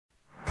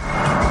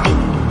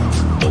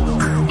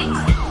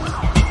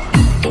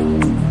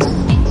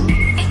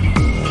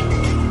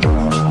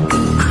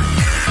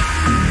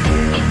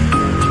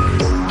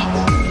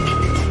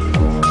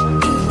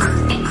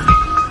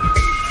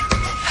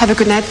a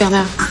good night,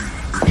 Bernard.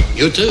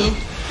 You too.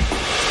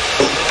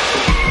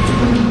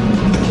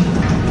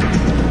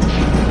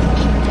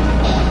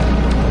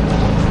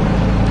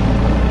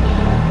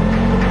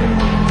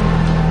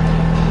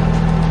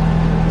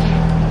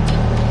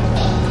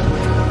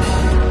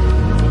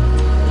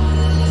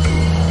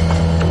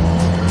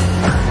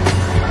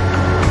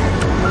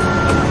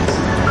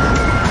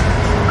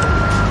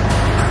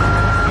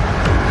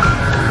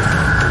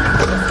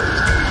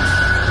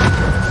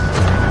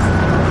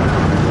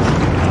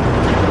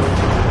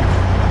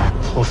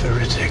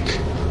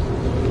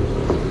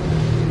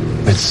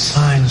 With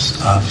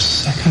signs of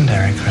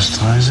secondary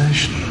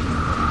crystallization.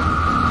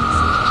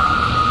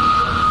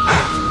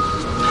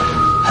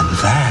 And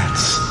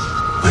that's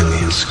when the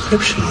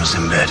inscription was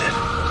embedded.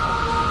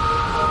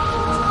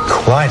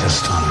 Quite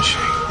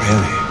astonishing,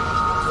 really.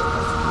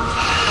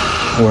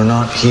 We're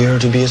not here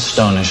to be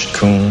astonished,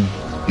 Coon.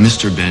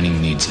 Mr. Banning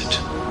needs it.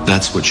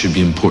 That's what should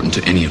be important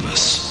to any of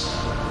us.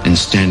 And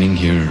standing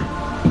here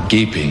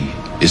gaping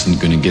isn't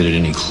going to get it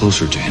any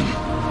closer to him.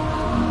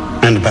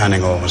 And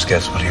Banning always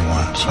gets what he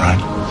wants, right?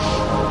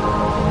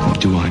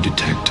 Do I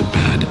detect a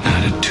bad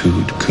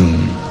attitude,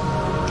 Coon?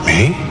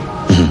 Me?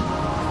 Mm-hmm.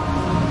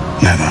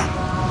 Never.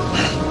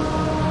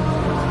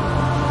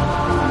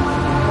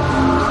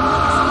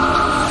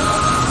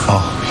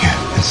 Oh,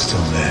 yeah, it's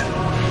still there.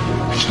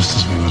 Just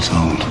as we were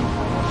told.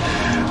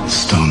 The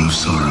Stone of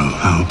Sorrow.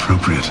 How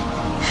appropriate.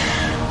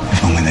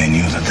 If only they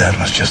knew that that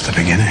was just the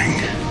beginning.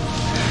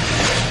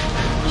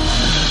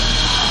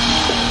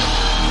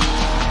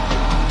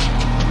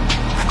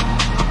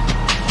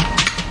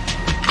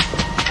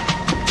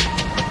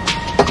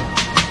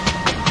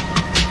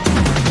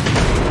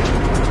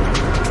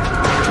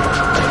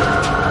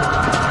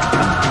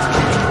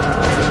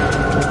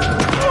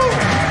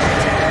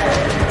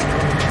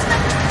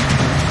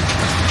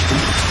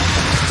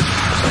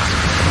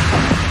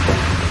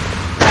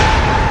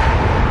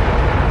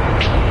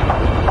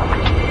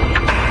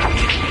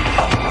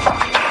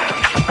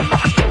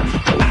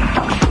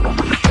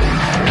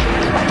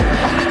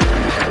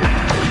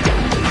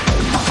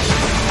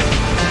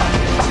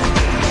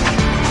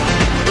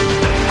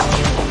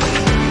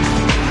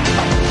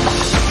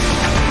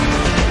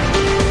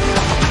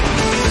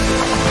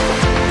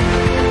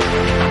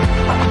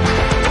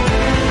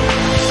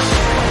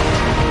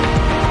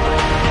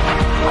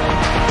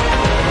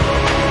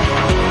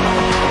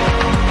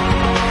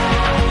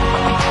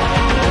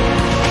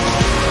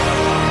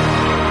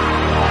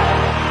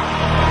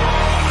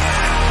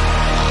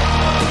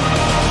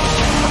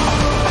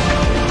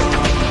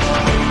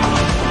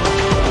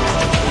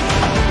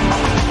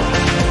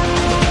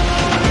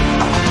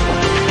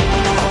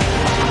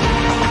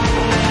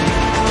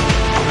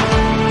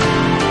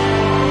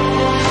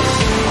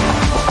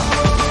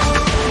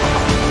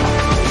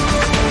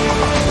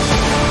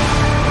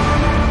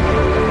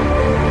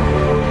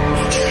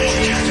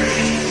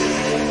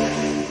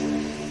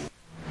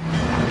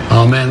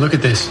 Oh, man, look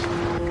at this.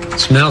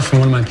 It's mail from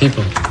one of my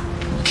people.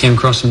 Came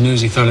across some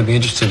news he thought I'd be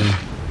interested in.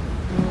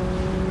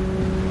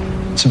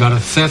 It's about a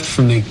theft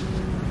from the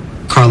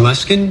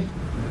Karleskin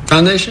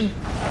Foundation.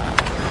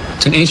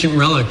 It's an ancient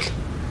relic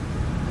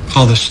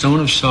called the Stone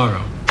of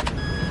Sorrow.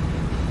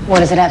 What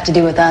does it have to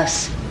do with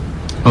us?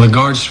 Well, the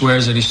guard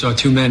swears that he saw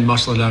two men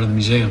muscle it out of the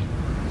museum.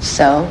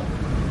 So?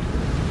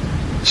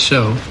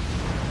 So,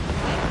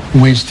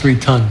 it weighs 3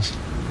 tons.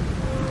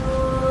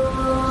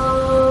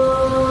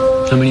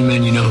 How many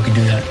men you know who could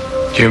do that?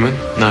 Human?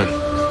 None.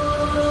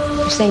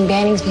 You're saying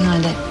Banning's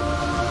behind it.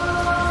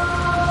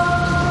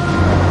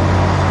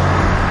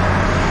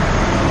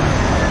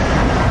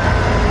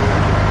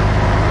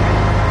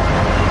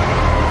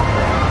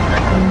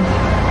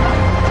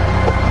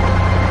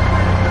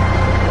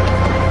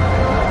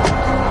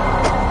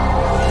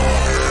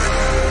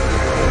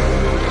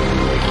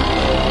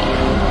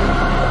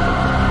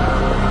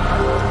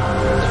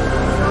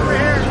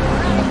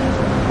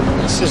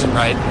 This isn't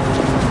right.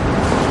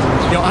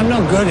 You know, I'm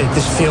no good at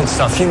this field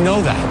stuff. You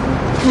know that.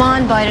 Come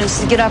on, Biden. This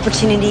is a good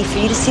opportunity for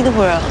you to see the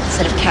world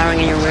instead of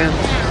cowering in your room.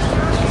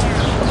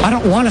 I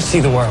don't want to see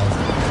the world.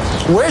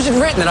 Where's it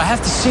written that I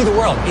have to see the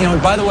world? You know,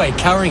 and by the way,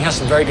 cowering has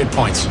some very good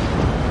points.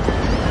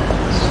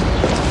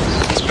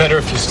 It's better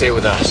if you stay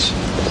with us.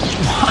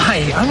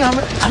 Why?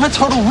 I'm a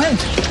total wimp.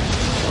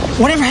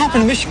 Whatever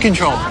happened to mission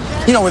control?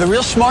 You know, where the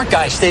real smart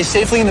guy stays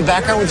safely in the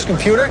background with his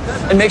computer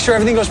and makes sure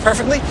everything goes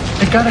perfectly?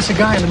 They got us a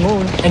guy on the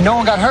moon, and no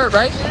one got hurt,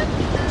 right?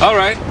 All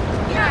right.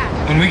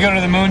 When we go to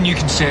the moon, you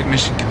can stay at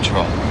mission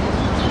control.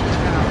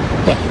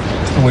 Well,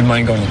 I wouldn't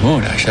mind going to the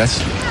moon, actually.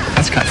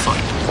 That's kind of fun.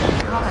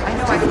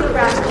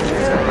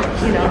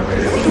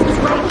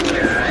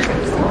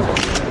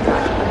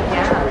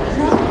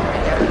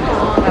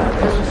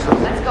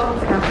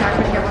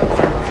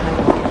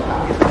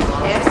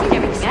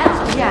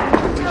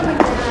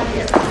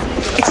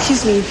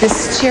 Excuse me,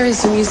 this chair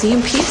is a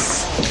museum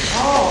piece?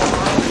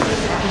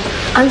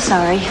 I'm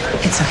sorry.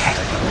 It's okay.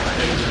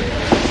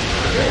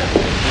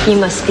 You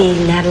must be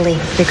Natalie,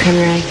 the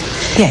Currie.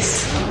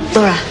 Yes.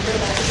 Laura.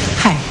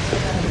 Hi.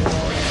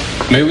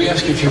 May we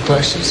ask you a few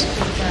questions?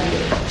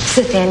 This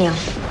is Daniel.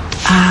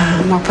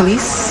 More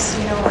police?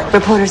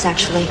 Reporters,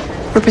 actually.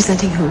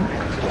 Representing who?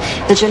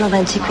 The Journal of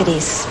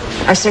Antiquities.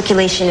 Our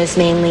circulation is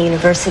mainly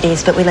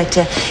universities, but we like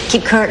to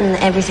keep current on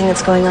everything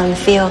that's going on in the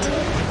field.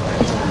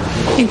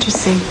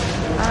 Interesting.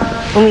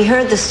 When we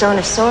heard the Stone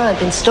of Sorrow had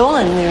been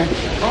stolen, we were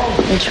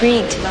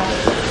intrigued.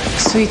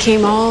 So you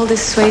came all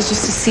this way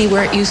just to see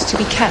where it used to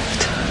be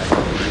kept?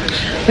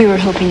 We were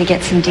hoping to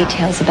get some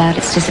details about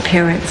its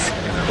disappearance.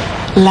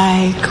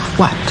 Like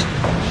what?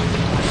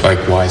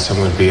 Like why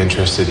someone would be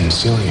interested in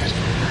stealing it.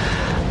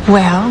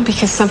 Well,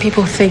 because some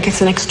people think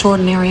it's an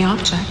extraordinary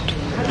object.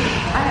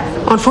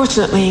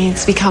 Unfortunately,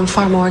 it's become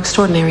far more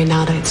extraordinary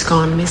now that it's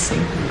gone missing.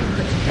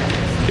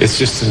 It's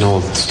just an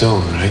old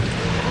stone, right?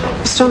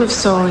 The Stone of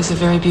Sorrow is a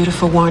very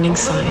beautiful warning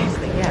sign,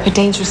 a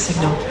danger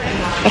signal.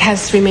 It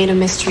has remained a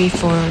mystery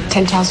for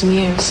 10,000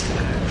 years,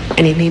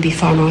 and it may be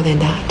far more than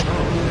that.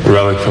 A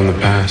relic from the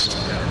past,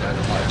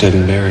 dead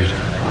and buried.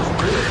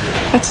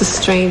 That's a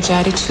strange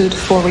attitude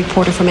for a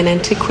reporter from an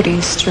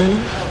antiquities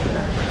journal.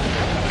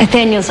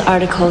 Nathaniel's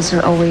articles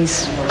are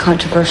always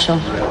controversial.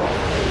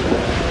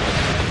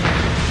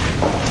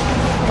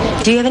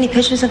 Do you have any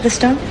pictures of the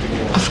stone?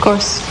 Of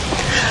course.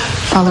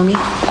 Follow me.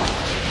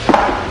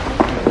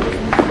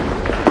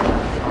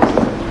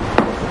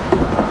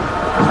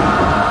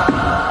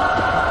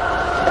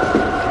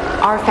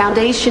 Our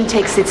foundation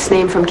takes its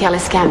name from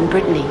Kelliscan,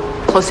 Brittany,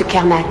 close to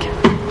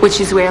Kernac, which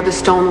is where the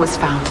stone was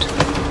found.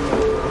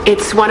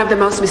 It's one of the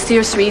most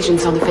mysterious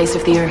regions on the face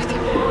of the earth.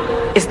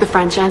 It's the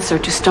French answer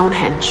to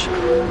Stonehenge.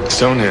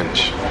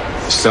 Stonehenge.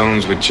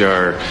 Stones which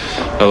are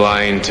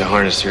aligned to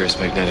harness the Earth's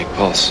magnetic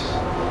pulse.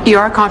 You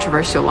are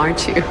controversial,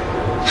 aren't you?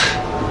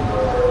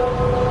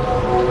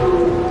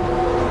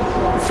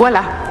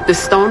 Voila, the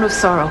Stone of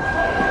Sorrow.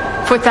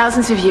 For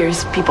thousands of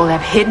years, people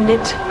have hidden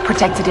it,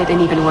 protected it, and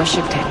even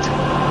worshipped it.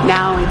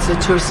 Now it's a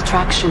tourist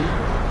attraction,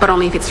 but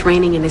only if it's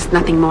raining and there's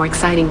nothing more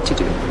exciting to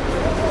do.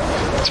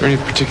 Is there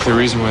any particular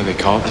reason why they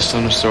call it the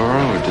Stone of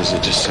Sorrow, or does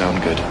it just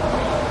sound good?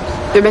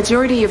 The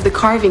majority of the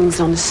carvings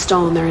on the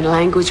stone are in a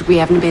language we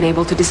haven't been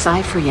able to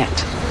decipher yet.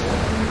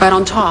 But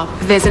on top,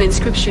 there's an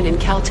inscription in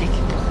Celtic.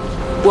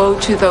 Woe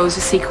to those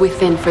who seek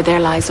within, for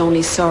there lies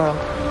only sorrow.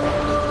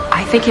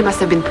 I think it must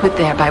have been put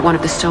there by one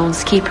of the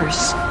stone's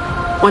keepers.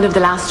 One of the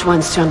last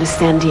ones to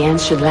understand the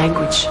ancient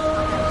language.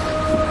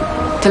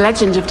 The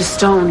legend of the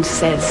stone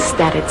says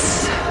that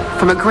it's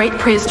from a great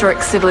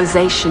prehistoric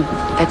civilization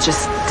that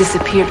just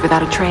disappeared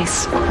without a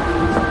trace.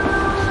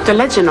 The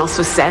legend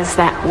also says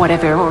that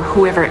whatever or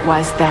whoever it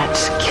was that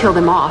killed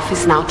him off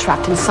is now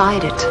trapped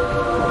inside it.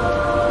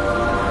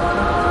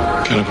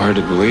 Kind of hard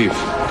to believe.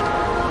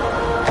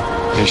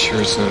 Are you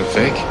sure it's not a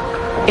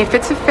fake? If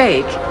it's a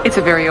fake, it's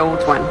a very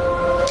old one.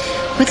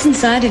 What's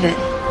inside of it?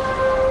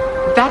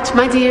 That,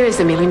 my dear, is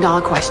 $1 million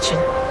question.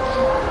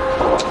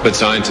 But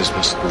scientists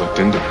must have looked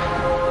into it.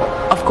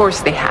 Of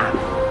course they have.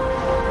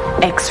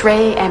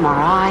 X-ray,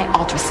 MRI,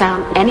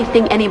 ultrasound,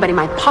 anything anybody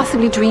might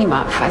possibly dream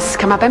of has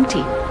come up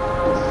empty.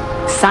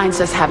 Science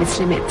does have its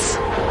limits.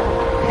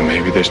 Well,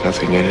 maybe there's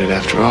nothing in it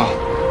after all.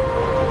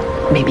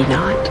 Maybe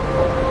not.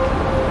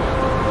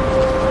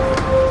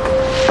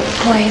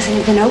 Why hasn't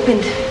it been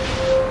opened?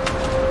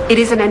 It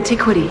is an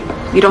antiquity.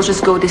 You don't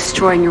just go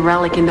destroying a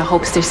relic in the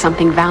hopes there's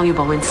something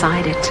valuable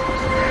inside it.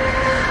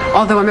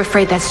 Although I'm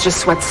afraid that's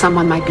just what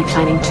someone might be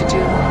planning to do.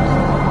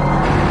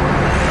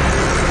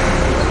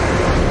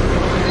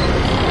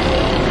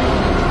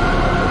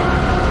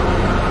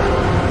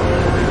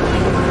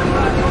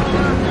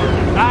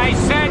 I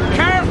said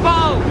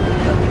careful!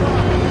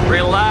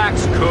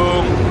 Relax,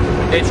 Coom.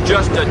 It's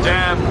just a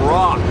damn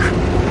rock.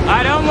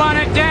 I don't want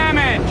it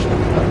damaged.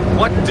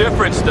 What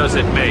difference does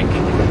it make?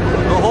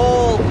 The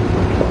whole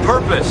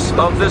purpose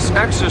of this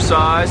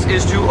exercise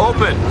is to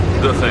open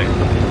the thing.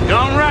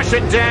 Don't rush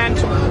it,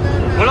 Dent.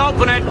 We'll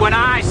open it when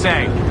I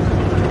say.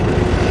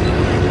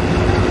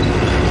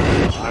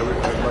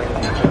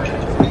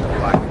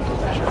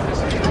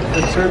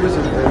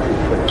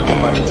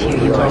 And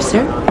here you are,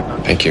 sir.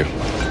 Thank you.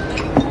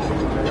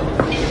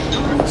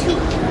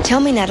 Tell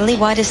me, Natalie,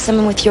 why does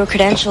someone with your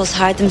credentials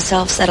hide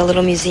themselves at a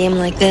little museum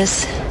like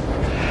this?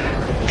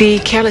 The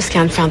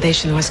Kelliscan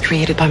Foundation was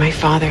created by my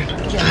father.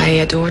 I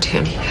adored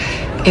him.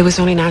 It was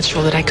only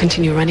natural that I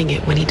continue running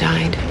it when he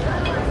died.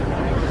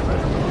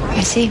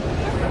 I see.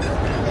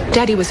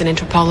 Daddy was an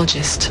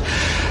anthropologist.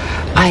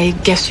 I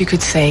guess you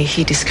could say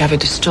he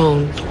discovered the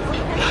stone.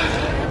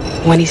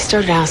 When he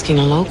started asking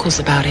the locals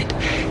about it,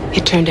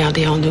 it turned out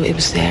they all knew it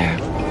was there.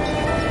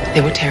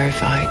 They were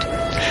terrified.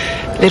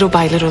 Little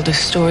by little, the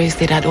stories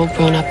they'd had all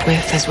grown up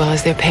with, as well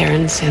as their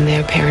parents and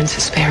their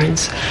parents'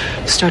 parents,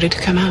 started to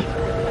come out.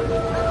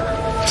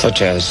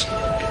 Such as?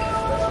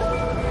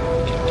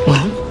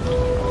 Well,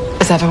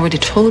 as I've already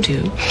told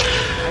you,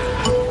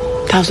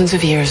 thousands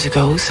of years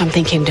ago,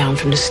 something came down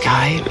from the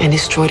sky and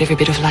destroyed every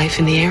bit of life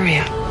in the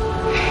area.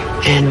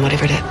 And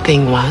whatever that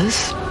thing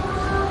was,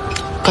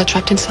 got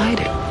trapped inside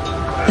it.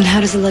 And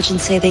how does the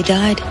legend say they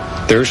died?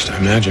 Thirst, I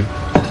imagine.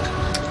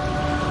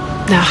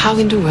 Now, how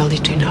in the world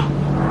did you know?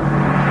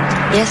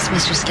 Yes,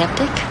 Mr.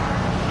 Skeptic.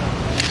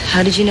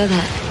 How did you know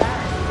that?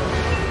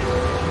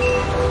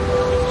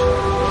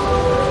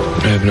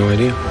 have no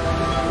idea.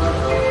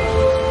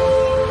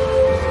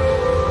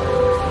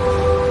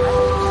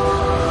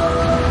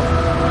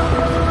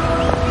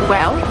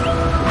 Well,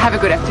 have a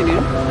good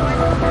afternoon.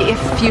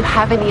 If you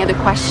have any other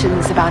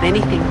questions about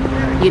anything,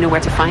 you know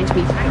where to find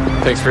me.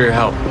 Thanks for your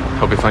help.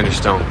 Hope you find your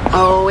stone.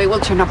 Oh, it will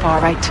turn up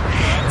all right.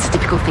 It's a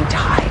difficult thing to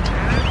hide.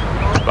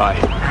 Bye.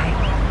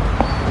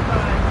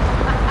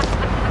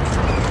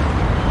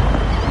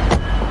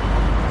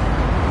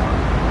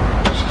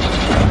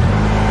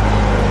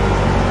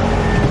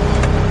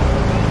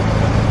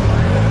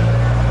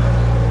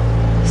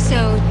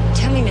 So,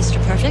 tell me,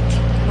 Mr. Perfect,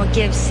 what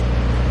gives?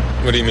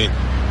 What do you mean?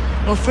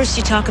 Well, first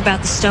you talk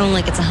about the stone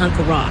like it's a hunk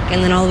of rock,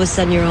 and then all of a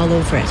sudden you're all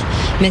over it,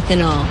 myth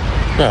and all.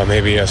 Well,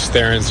 maybe us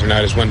Therans are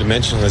not as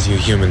one-dimensional as you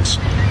humans.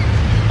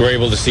 We're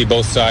able to see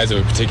both sides of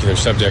a particular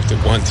subject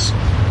at once.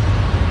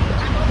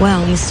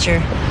 Well,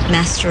 Mr.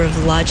 Master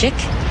of Logic,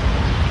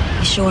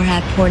 you sure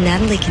had poor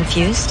Natalie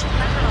confused.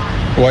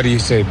 Why do you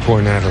say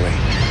poor Natalie?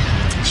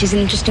 She's an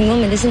interesting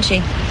woman, isn't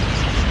she?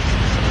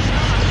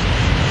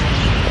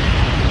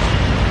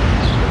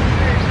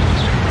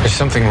 There's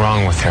something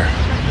wrong with her.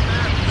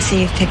 So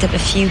you've picked up a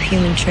few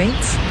human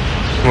traits?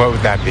 What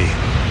would that be?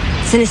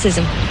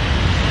 Cynicism.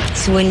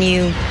 So when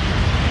you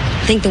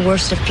think the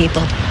worst of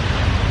people.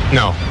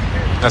 No,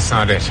 that's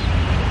not it.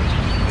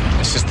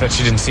 It's just that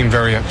she didn't seem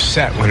very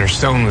upset when her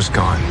stone was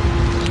gone.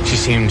 She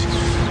seemed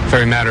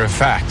very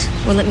matter-of-fact.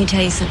 Well, let me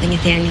tell you something,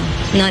 Nathaniel.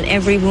 Not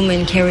every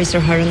woman carries her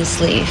heart on the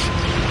sleeve.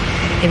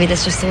 Maybe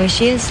that's just the way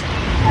she is.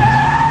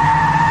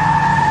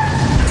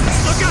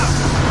 Look out!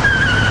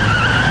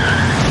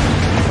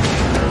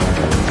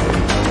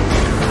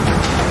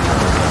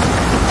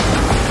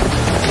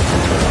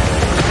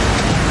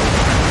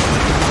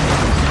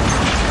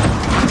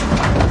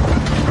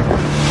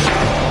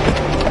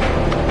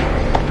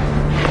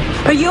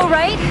 Are you all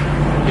right?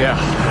 Yeah,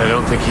 I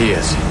don't think he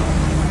is.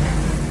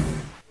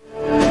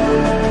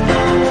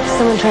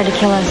 Someone tried to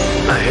kill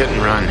us. A hit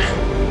and run.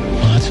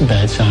 Well, that's a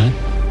bad sign.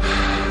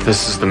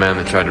 This is the man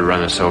that tried to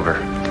run us over.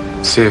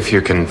 See if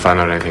you can find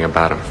out anything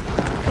about him.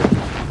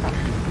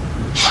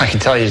 I can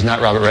tell you he's not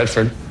Robert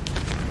Redford.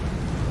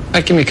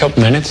 Give me a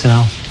couple minutes and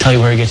I'll tell you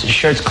where he gets his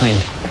shirts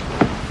cleaned.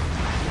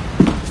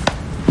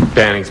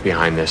 Banning's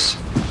behind this.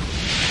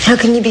 How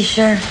can you be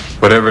sure?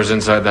 Whatever's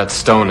inside that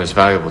stone is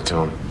valuable to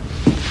him.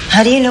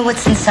 How do you know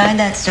what's inside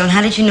that stone?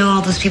 How did you know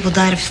all those people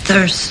died of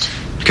thirst?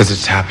 Because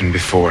it's happened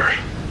before.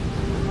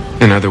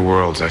 In other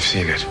worlds, I've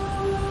seen it.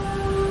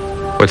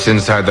 What's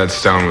inside that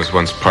stone was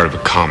once part of a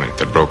comet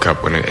that broke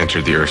up when it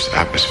entered the Earth's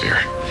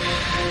atmosphere.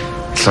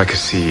 It's like a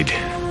seed.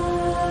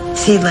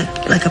 Seed,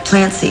 like a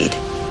plant seed?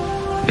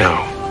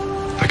 No,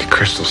 like a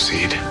crystal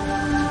seed.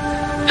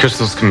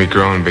 Crystals can be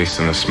grown based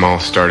on a small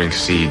starting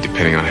seed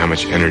depending on how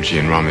much energy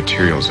and raw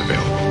materials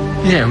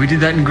available. Yeah, we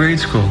did that in grade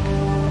school.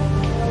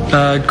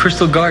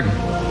 Crystal Garden.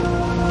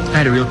 I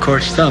had a real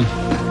corked thumb.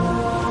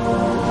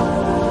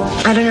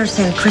 I don't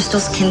understand.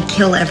 Crystals can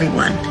kill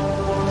everyone.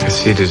 A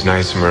seed is an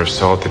isomer of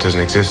salt that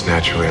doesn't exist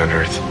naturally on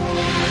Earth.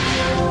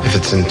 If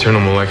its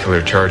internal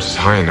molecular charge is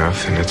high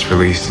enough and it's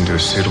released into a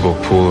suitable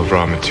pool of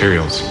raw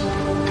materials,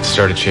 it can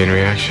start a chain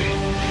reaction.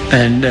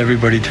 And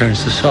everybody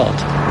turns to salt.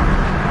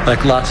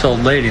 Like Lot's old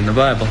lady in the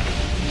Bible.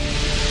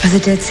 Or the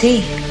Dead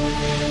Sea.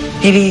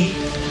 Maybe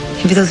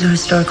those are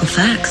historical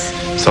facts.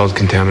 Salt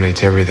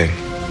contaminates everything.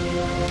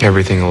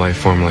 Everything a life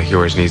form like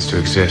yours needs to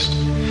exist.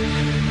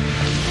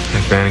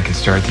 If Bannon can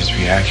start this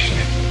reaction,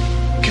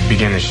 it could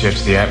begin the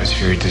shift the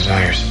atmosphere it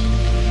desires.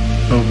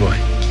 Oh boy.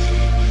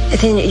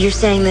 Then you're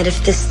saying that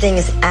if this thing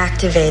is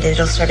activated,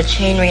 it'll start a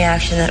chain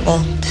reaction that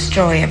will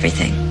destroy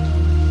everything.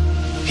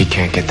 He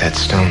can't get that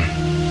stone.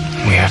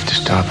 We have to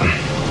stop him.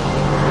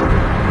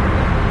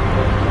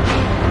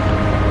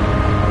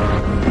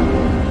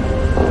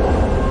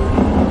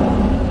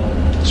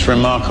 It's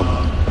remarkable.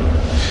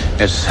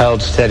 It's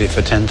held steady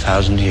for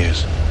 10,000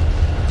 years.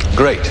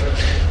 Great.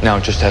 Now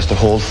it just has to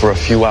hold for a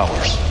few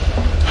hours.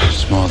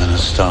 It's more than a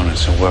stone,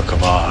 it's a work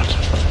of art.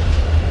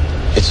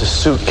 It's a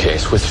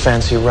suitcase with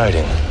fancy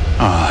writing.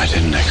 Oh, I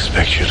didn't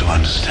expect you to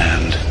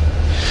understand.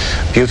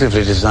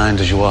 Beautifully designed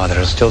as you are, there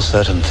are still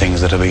certain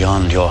things that are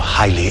beyond your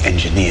highly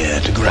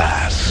engineered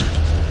grasp.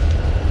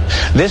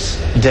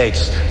 This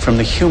dates from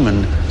the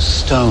human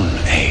Stone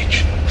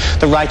Age.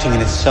 The writing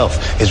in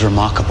itself is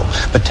remarkable,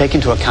 but take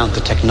into account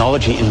the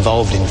technology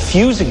involved in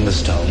fusing the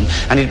stone,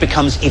 and it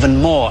becomes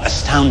even more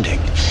astounding.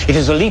 It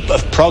is a leap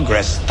of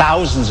progress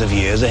thousands of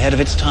years ahead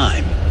of its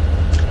time.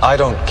 I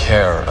don't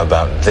care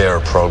about their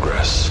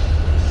progress.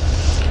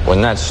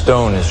 When that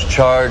stone is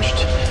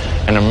charged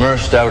and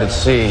immersed out at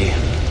sea,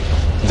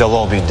 they'll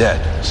all be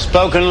dead.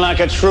 Spoken like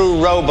a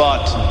true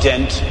robot,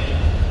 Dent.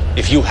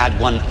 If you had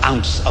 1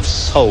 ounce of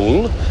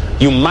soul,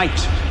 you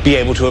might be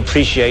able to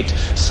appreciate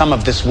some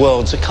of this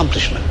world's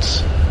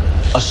accomplishments.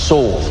 A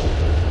soul.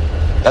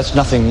 That's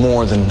nothing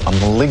more than a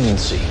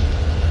malignancy.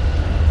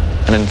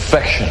 An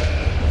infection.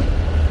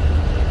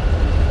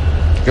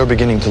 You're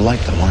beginning to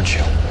like them, aren't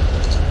you?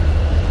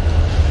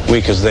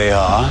 Weak as they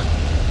are,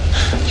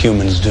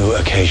 humans do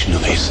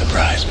occasionally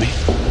surprise me.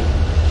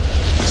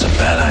 It's a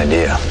bad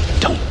idea.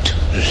 Don't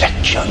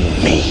lecture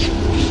me.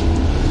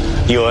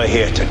 You're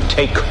here to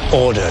take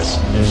orders.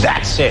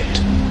 That's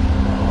it.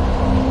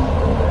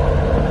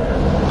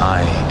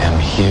 I am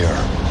here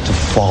to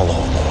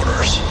follow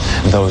orders.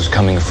 Those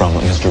coming from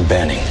Mr.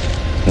 Banning.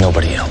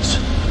 Nobody else.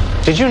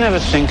 Did you never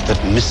think that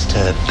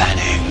Mr.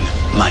 Banning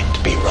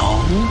might be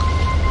wrong?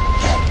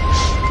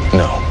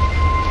 No.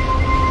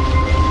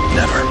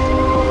 Never.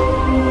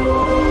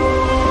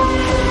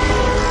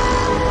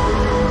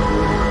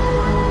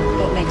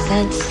 That makes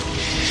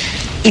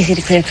sense. Easy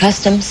to clear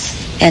customs,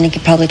 and he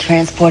could probably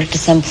transport it to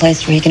some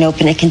place where he can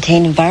open a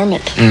contained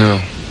environment.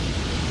 No.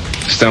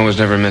 The stone was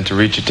never meant to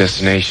reach a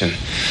destination.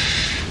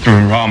 The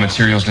raw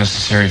materials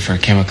necessary for a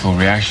chemical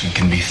reaction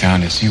can be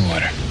found in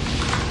seawater.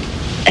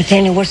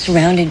 Nathaniel, we're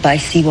surrounded by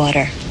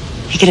seawater.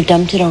 He could have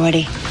dumped it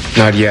already.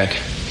 Not yet.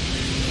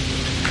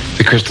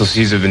 The crystal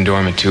seeds have been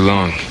dormant too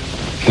long.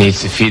 He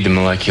needs to feed the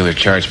molecular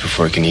charge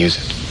before he can use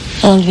it.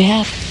 How long do we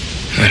have?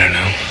 I don't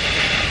know.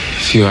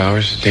 A few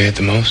hours, a day at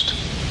the most.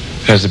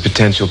 It has the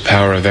potential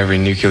power of every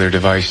nuclear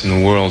device in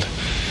the world.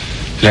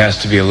 It has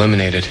to be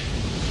eliminated.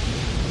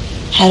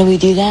 How do we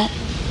do that?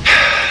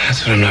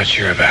 That's what I'm not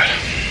sure about.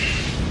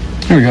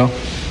 Here we go.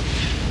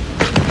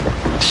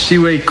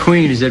 Seaway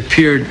Queen is at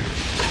Pier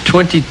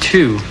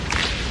 22.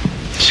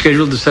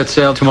 Scheduled to set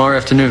sail tomorrow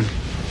afternoon.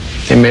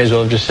 They may as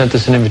well have just sent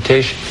us an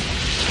invitation.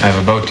 I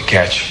have a boat to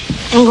catch.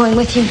 I'm going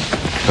with you.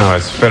 No,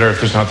 it's better if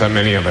there's not that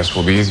many of us.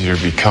 Will be easier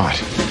to be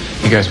caught.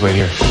 You guys wait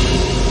here.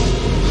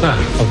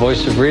 A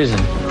voice of reason.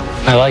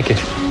 I like it.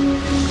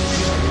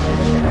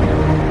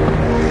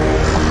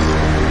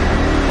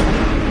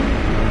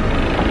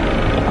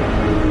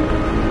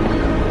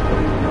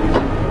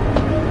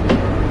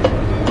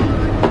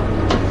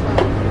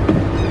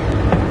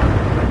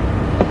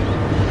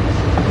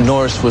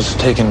 Norris was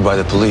taken by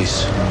the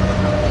police.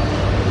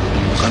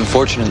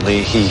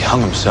 Unfortunately, he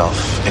hung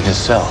himself in his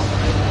cell.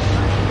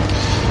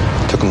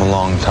 It took him a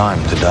long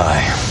time to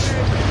die.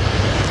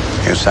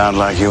 You sound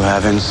like you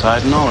have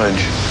inside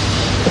knowledge.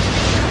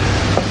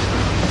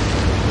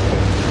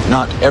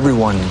 Not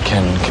everyone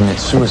can commit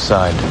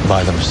suicide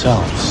by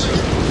themselves.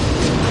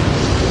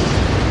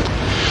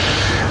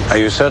 Are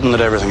you certain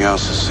that everything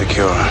else is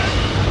secure?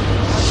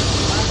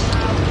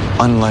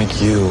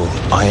 Unlike you,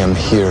 I am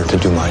here to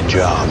do my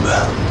job.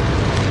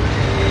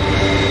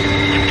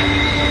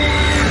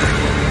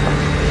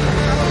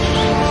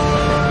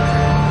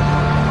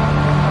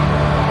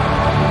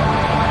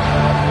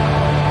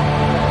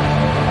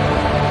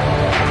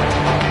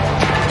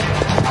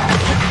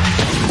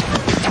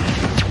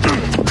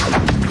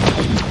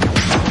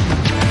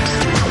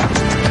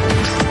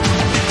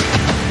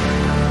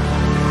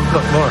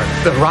 Look,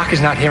 Laura, the rock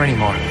is not here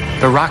anymore.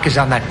 The rock is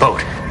on that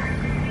boat.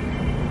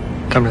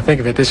 Come to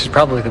think of it, this is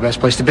probably the best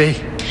place to be.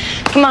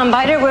 Come on,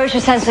 Biter, where's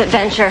your sense of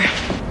adventure?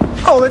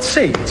 Oh, let's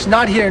see. It's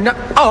not here. No.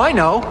 Oh, I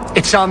know.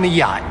 It's on the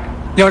yacht.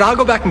 You know what? I'll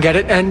go back and get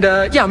it, and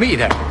yeah, I'll meet you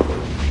there.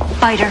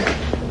 Biter.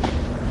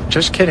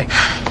 Just kidding.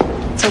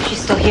 So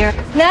she's still here.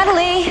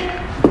 Natalie!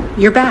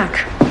 You're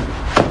back.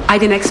 I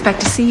didn't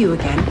expect to see you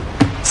again.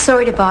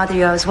 Sorry to bother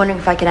you. I was wondering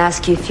if I could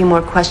ask you a few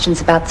more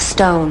questions about the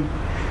stone.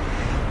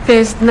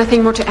 There's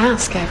nothing more to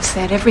ask. I've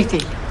said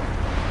everything.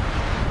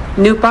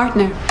 New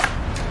partner.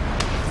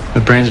 The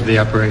brains of the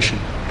operation.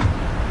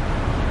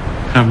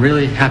 I'm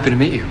really happy to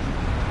meet you.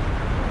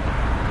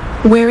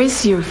 Where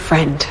is your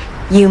friend?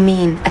 You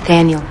mean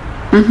Nathaniel.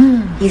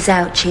 Mm-hmm. He's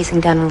out chasing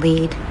down a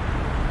lead.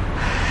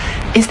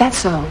 Is that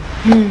so?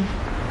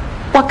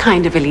 What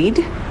kind of a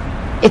lead?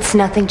 It's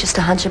nothing, just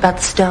a hunch about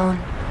the stone.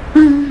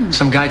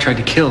 Some guy tried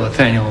to kill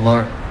Nathaniel and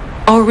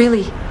Laura. Oh,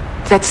 really?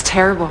 That's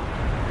terrible.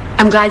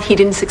 I'm glad he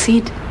didn't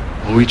succeed.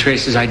 Well, we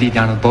traced his ID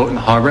down a boat in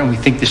the harbor, and we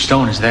think the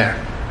stone is there.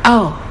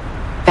 Oh,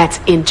 that's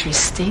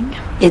interesting.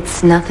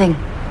 It's nothing,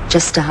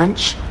 just a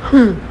hunch.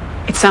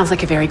 It sounds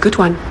like a very good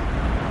one.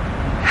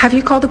 Have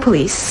you called the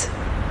police?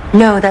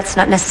 No, that's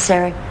not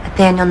necessary.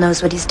 Nathaniel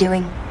knows what he's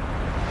doing.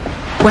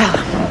 Well,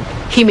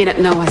 he may not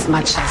know as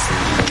much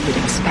as you'd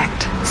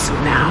expect. So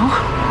now,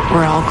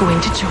 we're all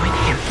going to join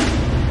him.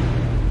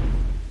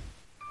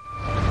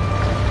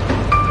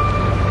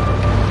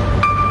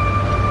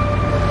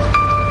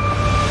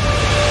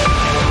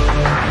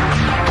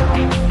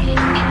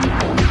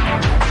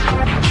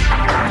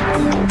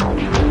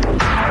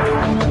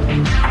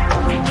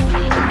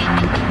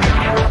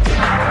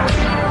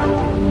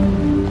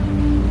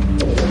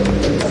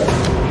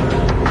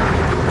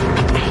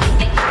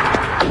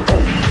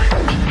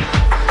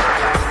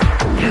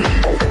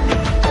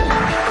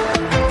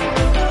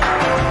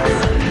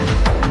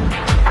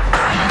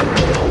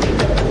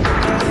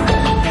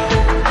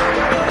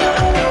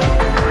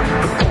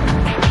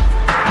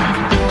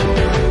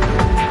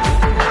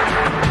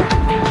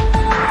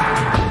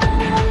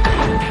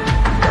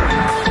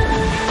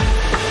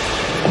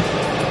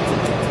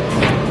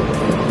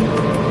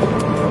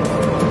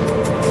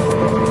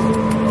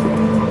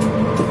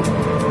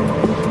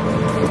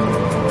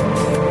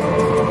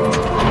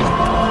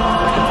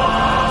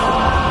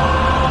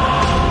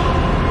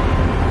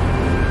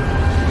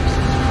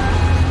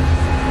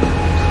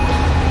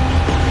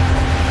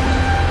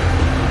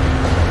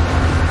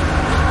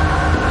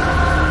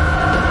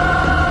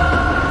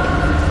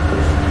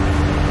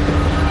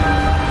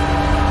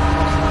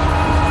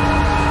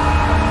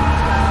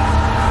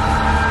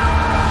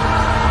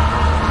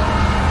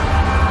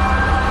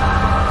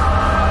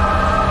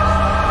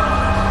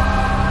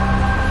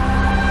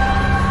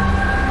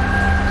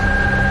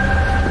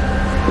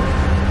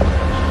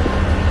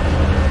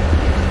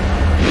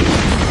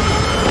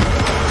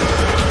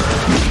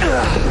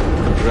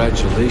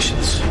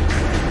 Congratulations.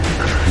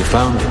 You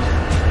found it.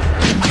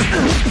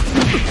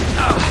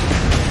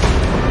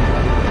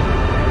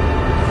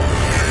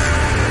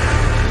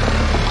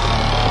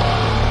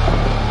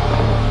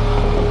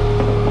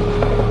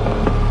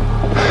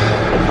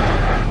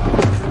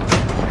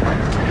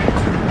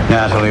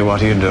 Natalie,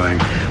 what are you doing?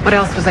 What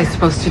else was I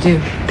supposed to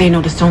do? They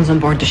know the stone's on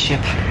board the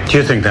ship. Do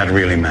you think that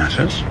really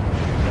matters?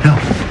 No,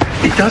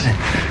 it doesn't.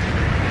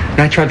 And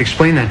I tried to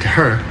explain that to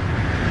her.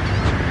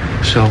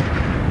 So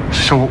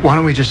why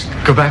don't we just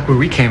go back where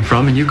we came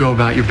from and you go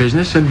about your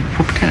business and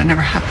we'll pretend it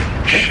never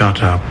happened.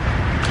 Shut up.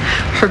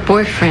 Her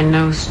boyfriend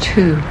knows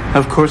too.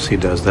 Of course he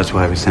does. That's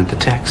why we sent the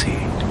taxi.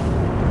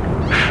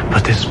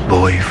 But this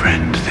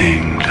boyfriend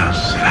thing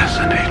does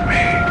fascinate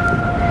me.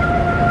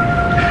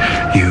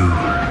 You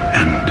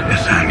and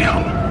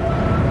Nathaniel.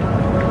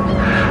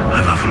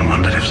 I've often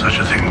wondered if such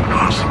a thing were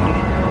possible.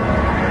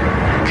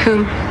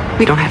 Coom,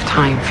 we don't have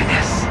time for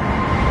this.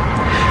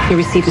 You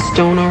received the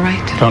stone all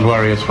right? Don't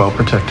worry, it's well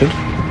protected.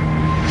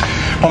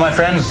 Well, my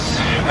friends,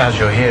 as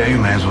you're here, you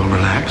may as well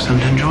relax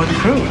and enjoy the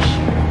cruise.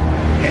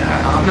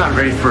 Yeah, I'm not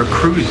ready for a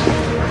cruise.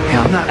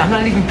 Yeah, I'm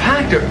not even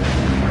packed.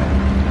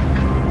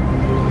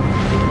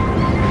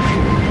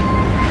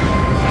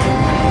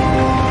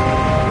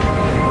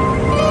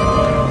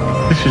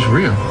 This is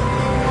real.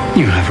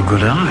 You have a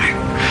good eye.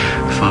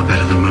 Far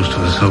better than most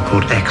of the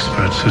so-called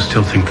experts who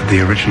still think that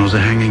the originals are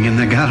hanging in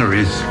their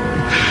galleries.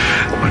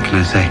 What can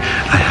I say?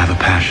 I have a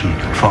passion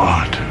for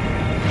art.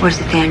 Where's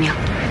Nathaniel?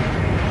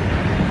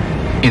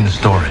 In the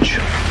storage.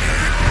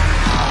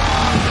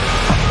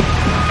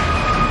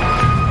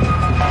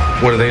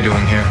 What are they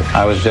doing here?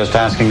 I was just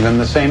asking them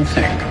the same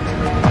thing.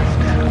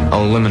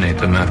 I'll eliminate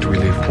them after we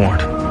leave port.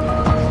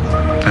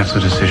 That's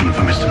a decision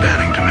for Mr.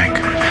 Banning to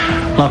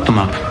make. Lock them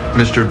up.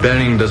 Mr.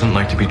 Banning doesn't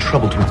like to be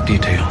troubled with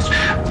details.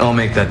 I'll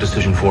make that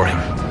decision for him.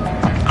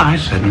 I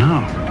said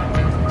no.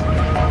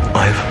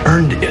 I've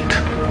earned it.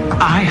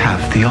 I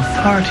have the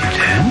authority,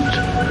 Dent.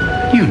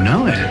 You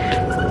know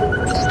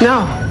it.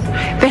 No,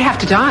 they have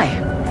to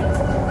die.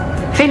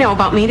 They know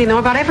about me, they know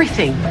about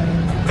everything.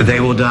 They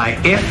will die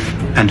if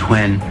and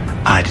when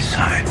I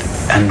decide,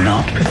 and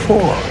not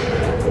before.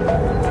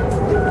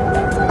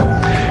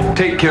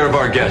 Take care of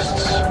our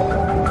guests.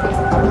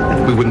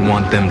 We wouldn't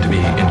want them to be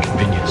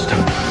inconvenienced.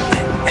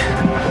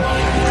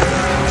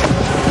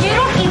 You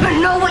don't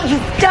even know what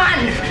you've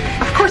done!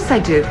 Of course I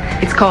do.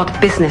 It's called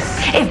business.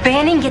 If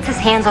Banning gets his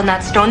hands on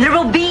that stone, there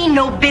will be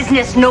no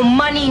business, no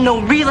money,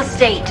 no real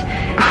estate.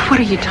 What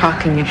are you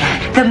talking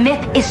about? The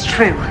myth is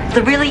true.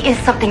 There really is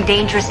something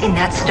dangerous in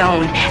that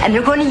stone, and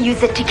they're going to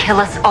use it to kill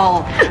us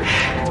all.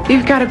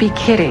 You've got to be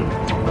kidding.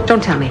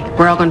 Don't tell me.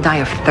 We're all going to die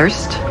of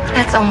thirst?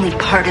 That's only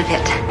part of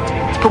it.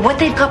 But what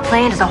they've got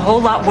planned is a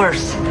whole lot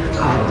worse.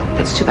 Oh,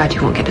 it's too bad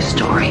you won't get a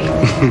story.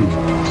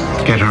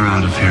 Get her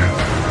out of here.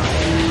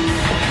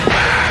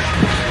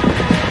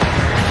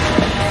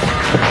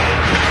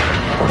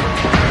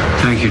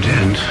 Thank you,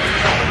 Dent.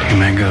 You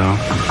may go.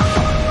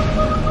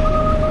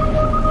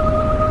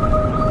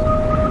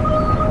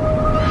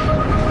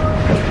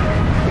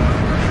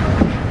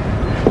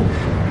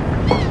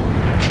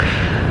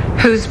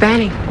 Who's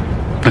Banning?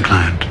 The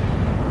client.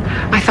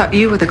 I thought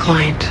you were the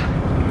client.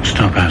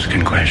 Stop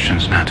asking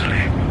questions,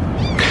 Natalie.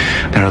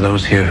 There are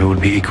those here who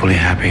would be equally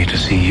happy to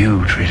see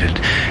you treated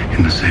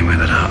in the same way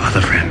that our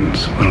other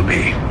friends will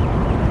be.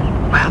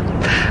 Well,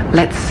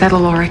 let's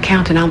settle our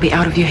account and I'll be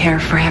out of your hair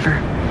forever.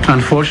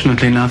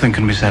 Unfortunately, nothing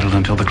can be settled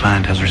until the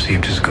client has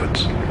received his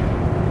goods.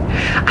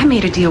 I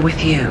made a deal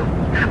with you.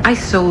 I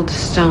sold the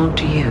stone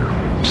to you.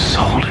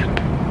 Sold it?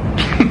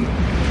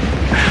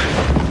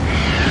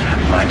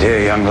 My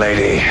dear young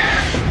lady,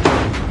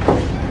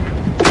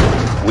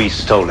 we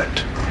stole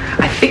it.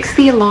 I fixed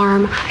the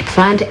alarm. I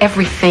planned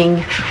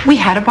everything. We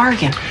had a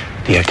bargain.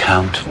 The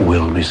account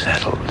will be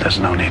settled. There's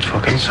no need for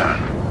concern.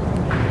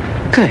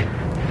 Good.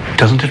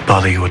 Doesn't it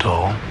bother you at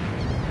all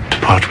to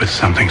part with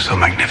something so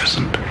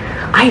magnificent?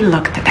 I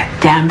looked at that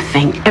damn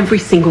thing every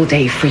single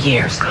day for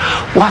years,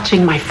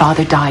 watching my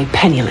father die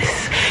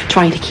penniless,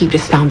 trying to keep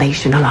this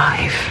foundation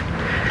alive.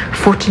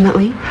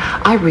 Fortunately,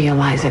 I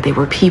realized that there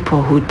were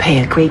people who'd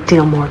pay a great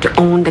deal more to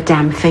own the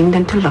damn thing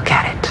than to look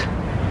at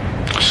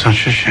it.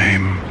 Such a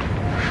shame.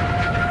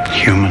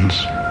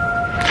 Humans.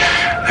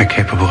 They're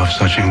capable of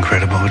such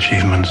incredible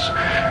achievements,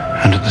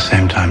 and at the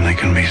same time they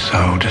can be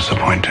so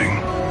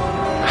disappointing.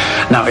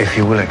 Now, if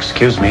you will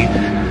excuse me,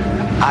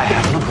 I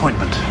have an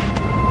appointment.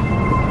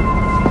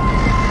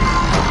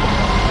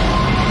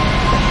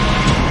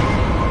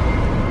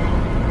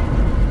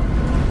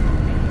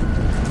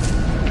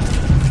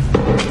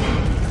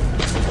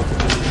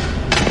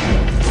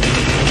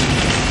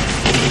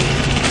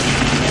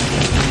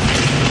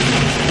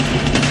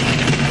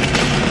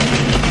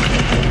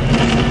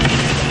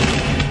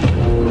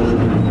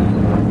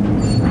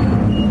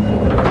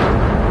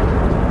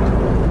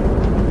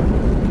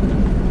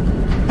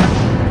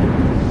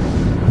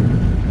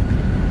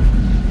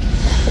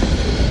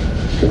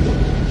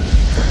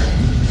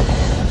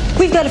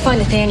 We've got to find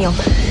Nathaniel.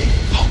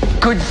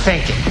 Good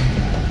thinking.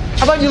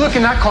 How about you look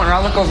in that corner?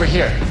 I'll look over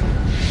here.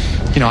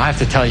 You know, I have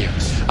to tell you,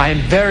 I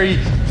am very,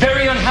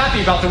 very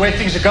unhappy about the way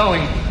things are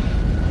going.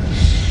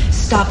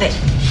 Stop it.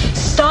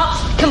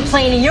 Stop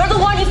complaining. You're the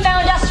one who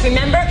found us,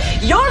 remember?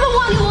 You're the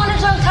one who wanted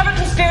to uncover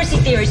conspiracy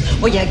theories.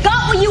 Well, you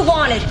got what you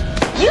wanted.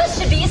 You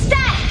should be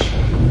ecstatic.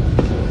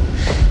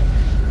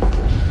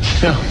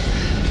 No,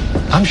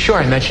 I'm sure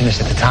I mentioned this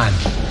at the time.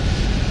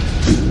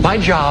 My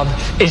job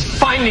is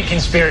finding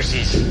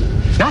conspiracies,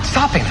 not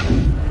stopping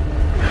them.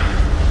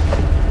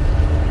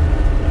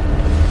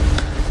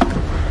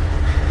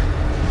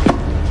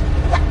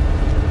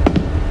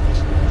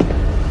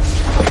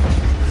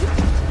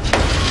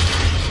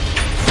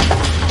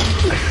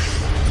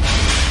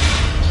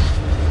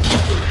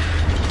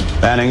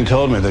 Banning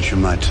told me that you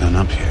might turn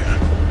up here.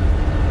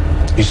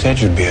 He said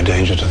you'd be a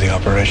danger to the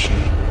operation.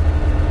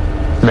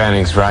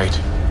 Banning's right.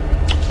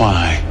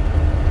 Why?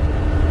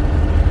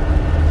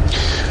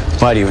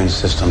 Why do you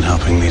insist on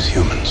helping these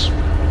humans?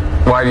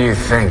 Why do you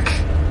think?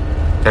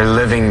 They're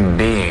living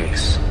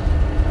beings.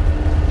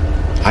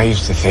 I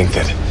used to think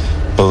that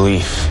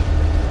belief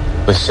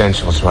was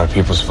central to our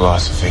people's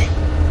philosophy.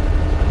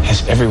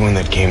 Has everyone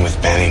that came with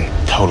Banning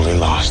totally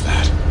lost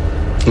that?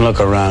 Look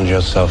around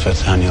yourself,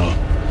 Nathaniel.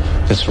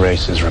 This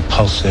race is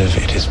repulsive,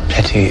 it is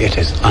petty, it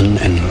is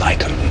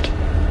unenlightened.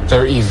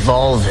 They're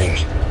evolving.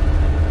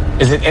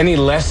 Is it any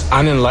less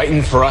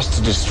unenlightened for us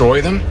to destroy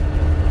them?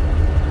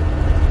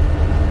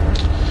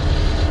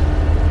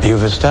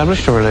 You've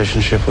established a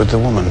relationship with the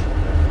woman.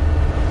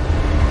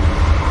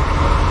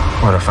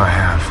 What if I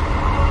have?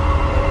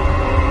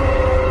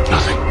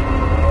 Nothing.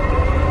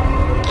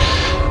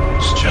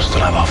 It's just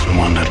that I've often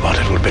wondered what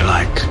it would be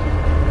like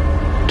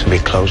to be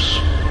close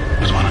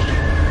with one of them.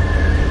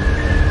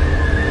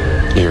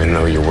 Even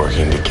though you're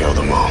working to kill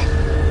them all.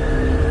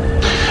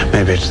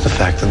 Maybe it's the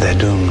fact that they're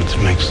doomed that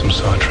makes them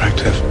so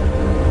attractive.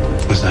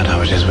 Is that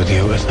how it is with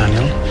you,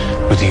 Nathaniel?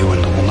 With you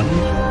and the woman?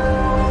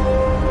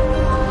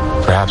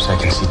 Perhaps I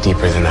can see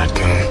deeper than that,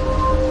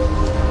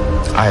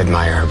 Goon. I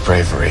admire her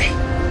bravery.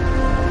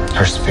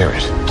 Her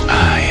spirit.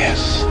 Ah,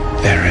 yes.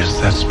 There is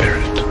that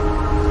spirit.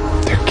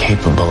 They're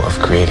capable of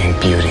creating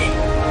beauty,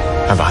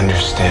 of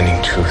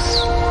understanding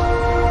truths.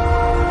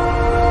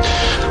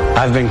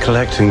 I've been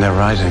collecting their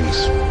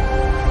writings.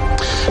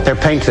 Their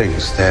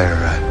paintings, their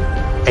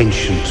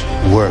ancient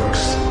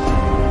works.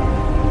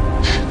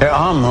 There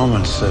are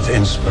moments of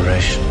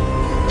inspiration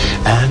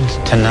and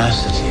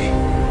tenacity.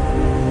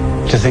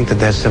 To think that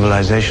their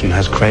civilization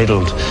has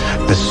cradled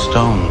this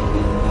stone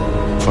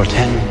for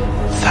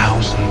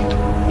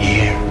 10,000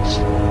 years.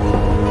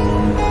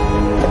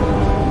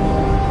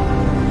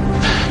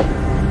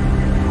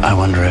 I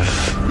wonder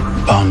if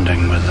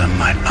bonding with them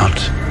might not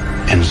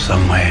in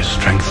some way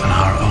strengthen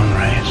our own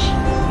race.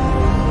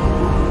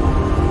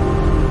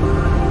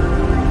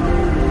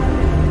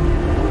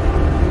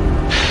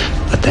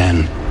 But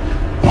then,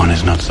 one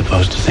is not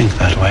supposed to think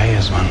that way,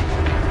 is one?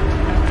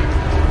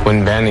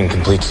 When Banning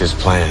completes his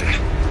plan,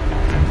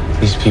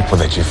 these people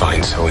that you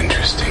find so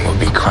interesting will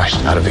be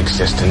crushed out of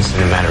existence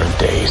in a matter of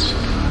days.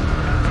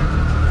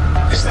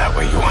 Is that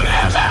what you want to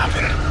have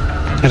happen?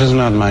 It is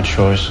not my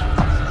choice.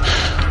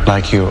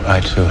 Like you, I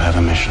too have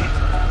a mission.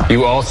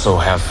 You also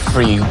have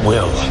free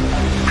will.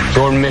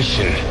 Your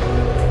mission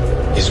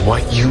is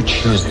what you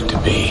choose it to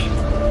be.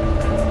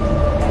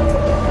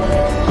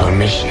 Your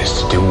mission is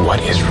to do what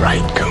is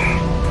right, Goon.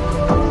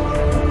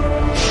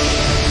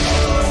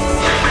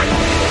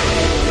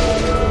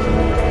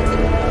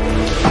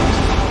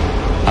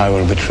 I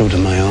will be true to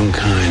my own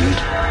kind.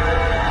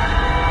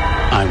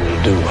 I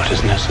will do what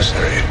is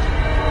necessary.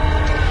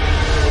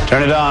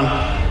 Turn it on.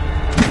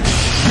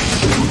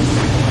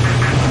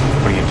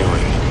 What are you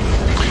doing?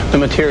 The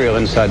material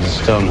inside the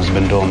stone has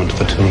been dormant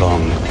for too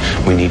long.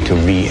 We need to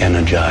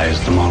re-energize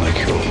the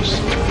molecules.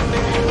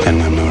 Then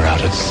when we're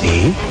out at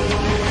sea,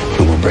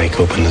 we will break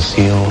open the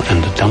seal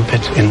and dump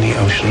it in the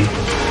ocean.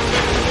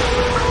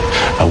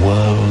 A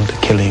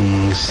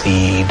world-killing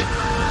seed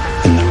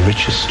in the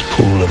richest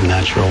pool of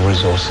natural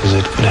resources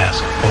it could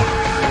ask for.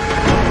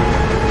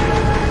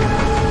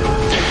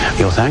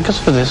 You'll thank us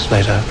for this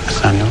later,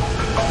 Nathaniel.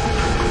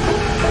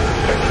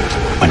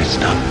 When it's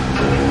done.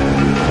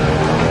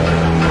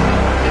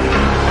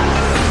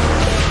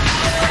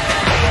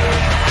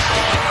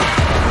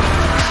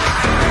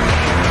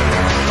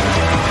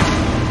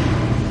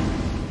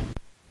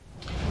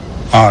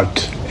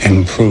 Art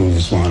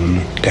improves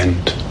one,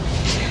 Dent.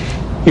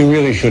 You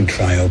really should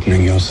try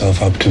opening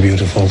yourself up to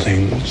beautiful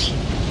things.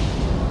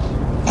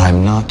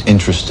 I'm not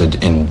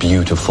interested in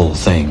beautiful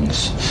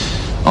things.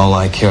 All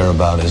I care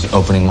about is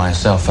opening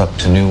myself up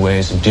to new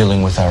ways of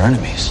dealing with our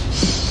enemies.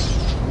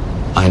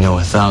 I know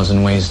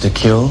 1,000 ways to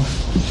kill,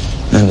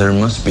 and there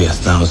must be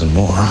 1,000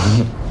 more.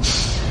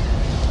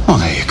 Well,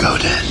 there you go,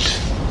 Dent.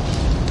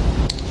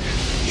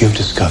 You've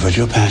discovered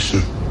your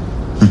passion.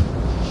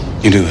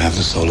 You do have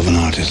the soul of an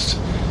artist,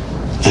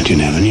 and you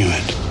never knew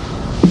it.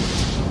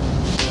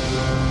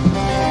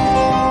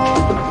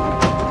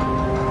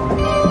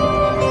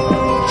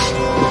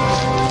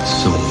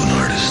 Soul of an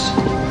artist.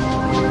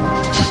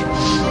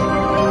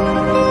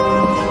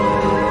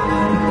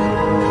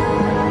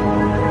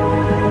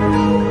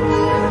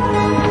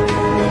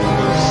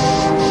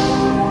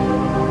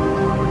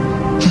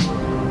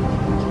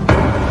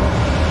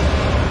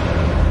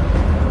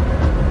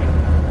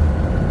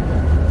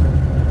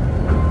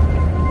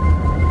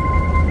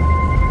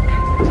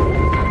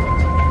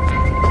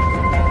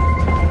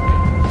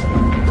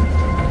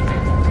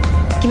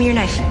 me your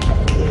knife.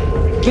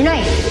 Your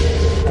knife.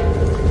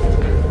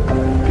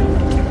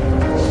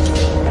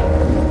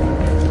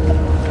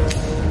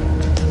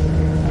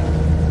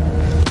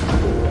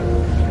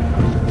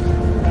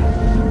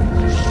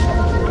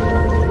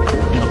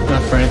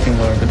 Not for anything,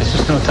 Laura, but this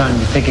is no time to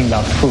be thinking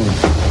about food.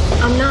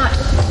 I'm not.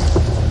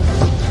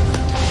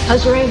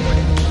 How's your aim?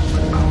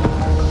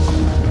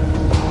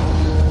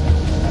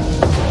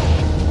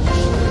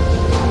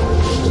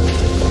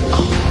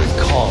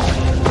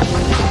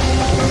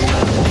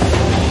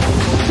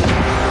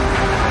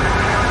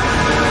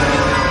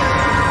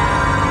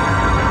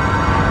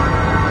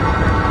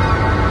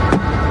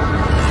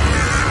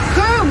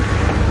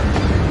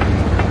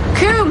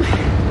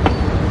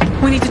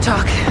 We need to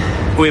talk.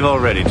 We've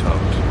already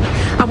talked.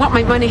 I want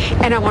my money,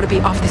 and I want to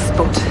be off this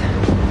boat.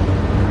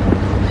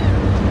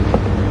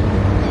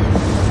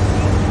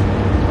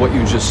 What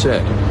you just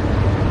said.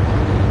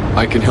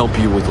 I can help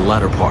you with the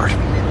latter part.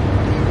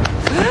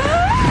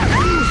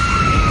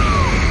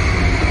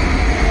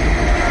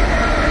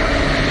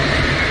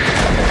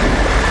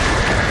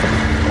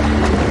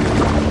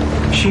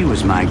 She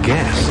was my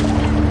guest.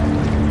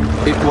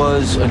 It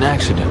was an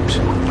accident.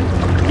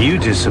 You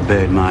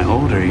disobeyed my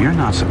order. You're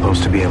not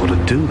supposed to be able to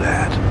do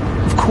that.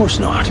 Of course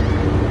not.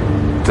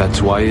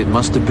 That's why it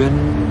must have been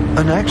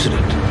an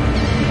accident.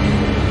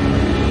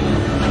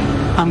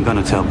 I'm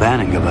gonna tell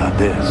Banning about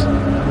this.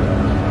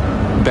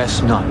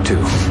 Best not to.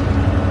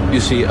 You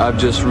see, I've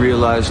just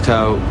realized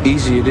how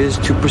easy it is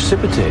to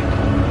precipitate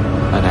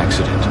an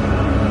accident.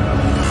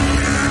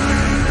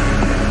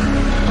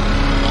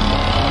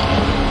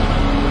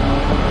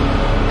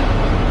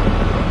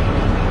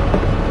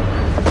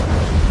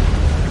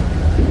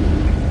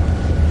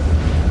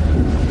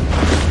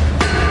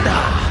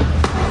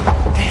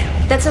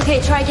 That's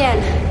okay, try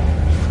again.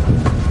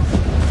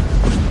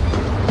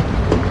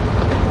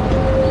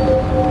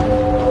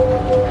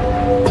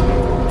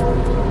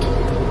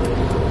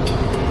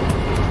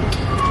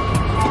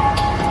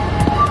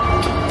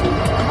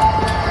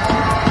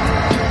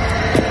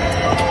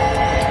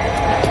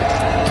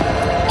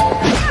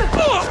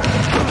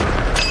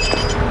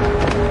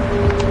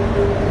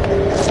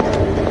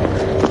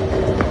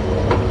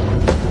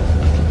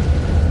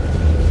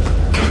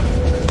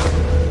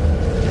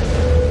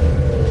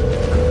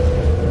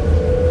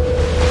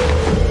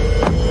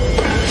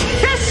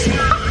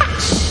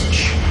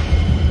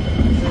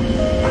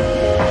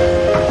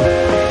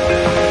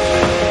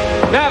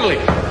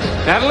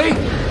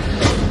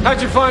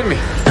 How'd you find me?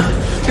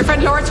 Your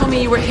friend Laura told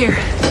me you were here.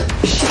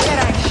 She said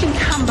I shouldn't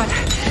come, but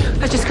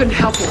I just couldn't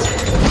help it.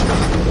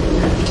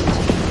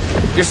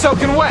 You're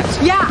soaking wet.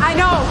 Yeah, I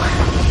know.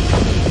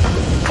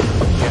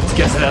 Let's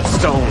get to that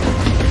stone.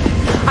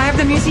 I have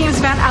the museum's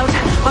van out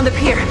on the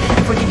pier.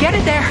 If we can get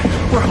it there,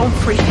 we're home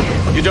free.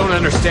 You don't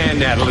understand,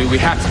 Natalie. We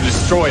have to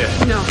destroy it.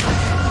 No.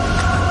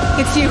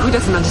 It's you who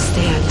doesn't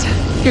understand.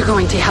 You're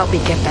going to help me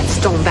get that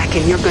stone back,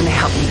 and you're going to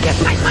help me get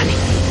my money.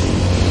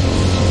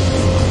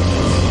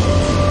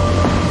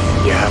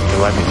 You have to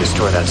let me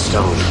destroy that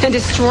stone. And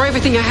destroy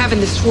everything I have in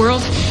this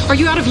world? Are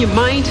you out of your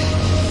mind?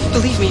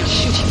 Believe me, I'll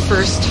shoot you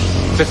first.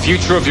 The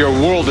future of your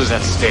world is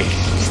at stake.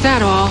 Is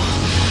that all?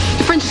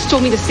 Your friend just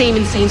told me the same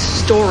insane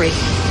story.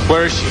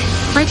 Where is she?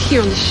 Right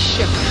here on the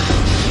ship,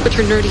 with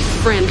her nerdy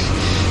friend.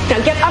 Now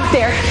get up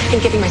there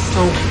and get me my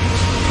stone.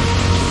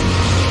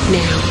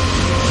 Now.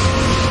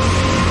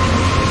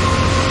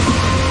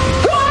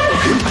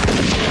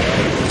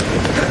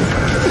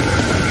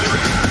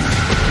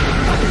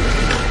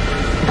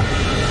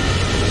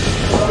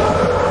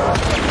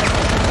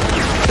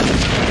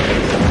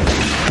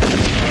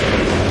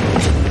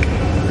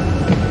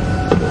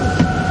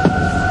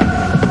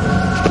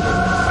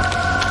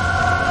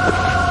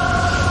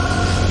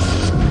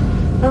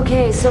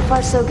 Okay, so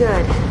far so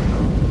good.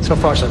 So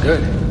far so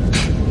good.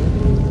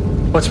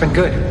 What's been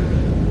good?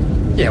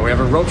 Yeah, we have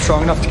a rope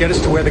strong enough to get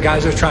us to where the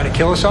guys who are trying to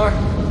kill us are?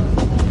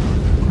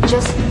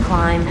 Just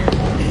climb.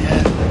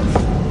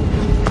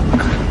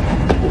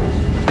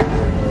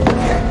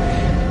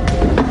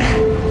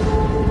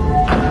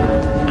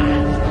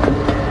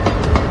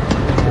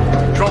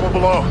 Trouble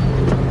below.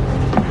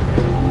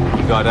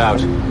 You got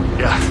out.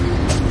 Yeah.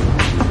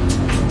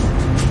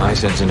 I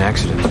sense an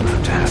accident's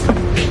about to happen.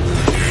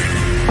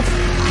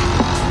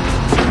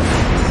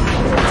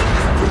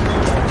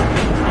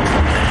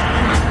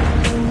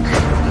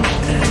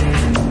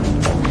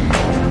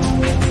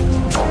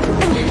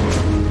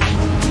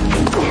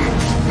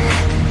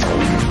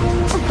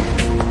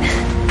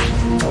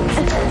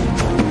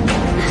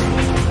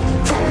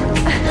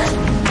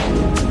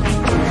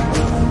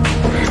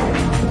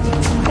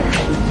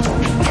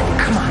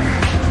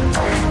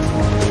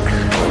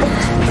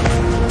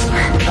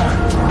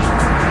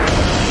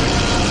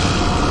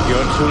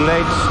 Too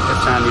late,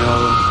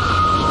 Nathaniel.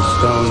 The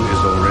stone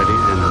is already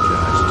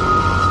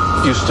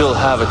energized. You still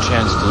have a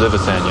chance to live,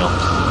 Nathaniel,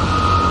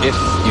 if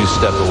you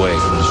step away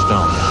from the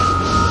stone.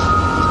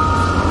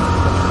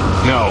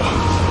 No.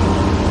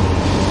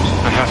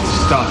 I have to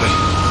stop it.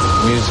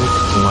 Music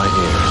to my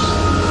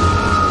ears.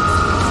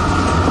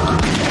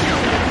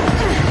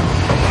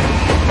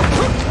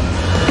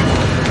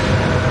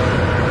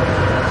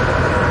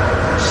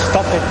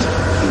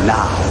 it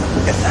now,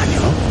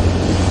 Nathaniel.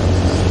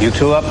 You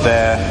two up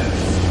there,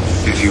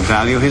 if you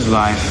value his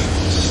life,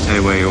 stay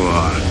where you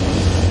are.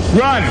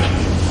 Run!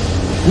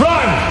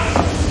 Run!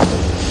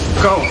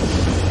 Go!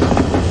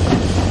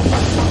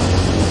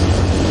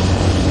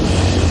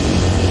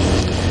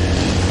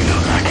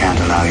 I can't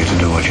allow you to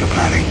do what you're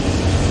planning.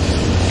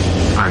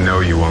 I know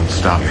you won't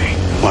stop me.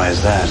 Why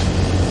is that?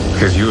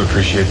 Because you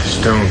appreciate the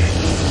stone.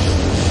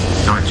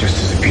 Not just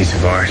as a piece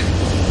of art,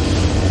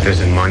 but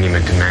as a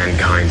monument to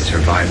mankind's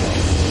survival.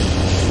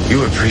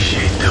 You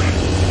appreciate them.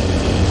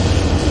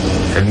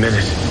 Admit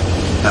it.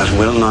 That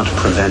will not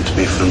prevent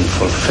me from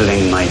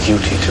fulfilling my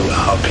duty to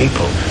our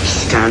people.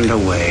 Stand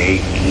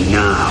away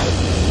now.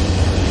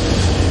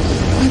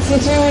 What's he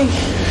doing?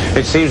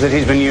 It seems that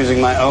he's been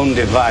using my own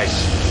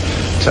device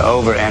to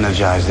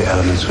over-energize the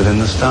elements within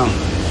the stone.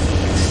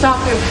 Stop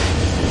him.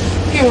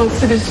 He wants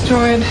to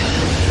destroy it.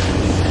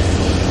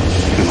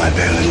 You might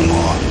be a little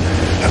more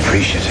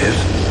appreciative.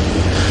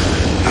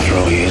 After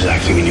all, he is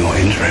acting in your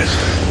interest.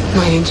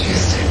 My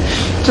interest?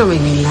 Don't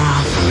make me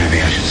laugh. Or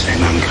maybe I should say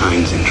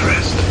mankind's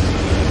interest.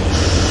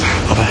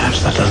 Or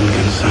perhaps that doesn't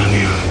concern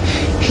you.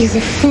 He's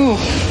a fool.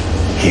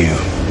 You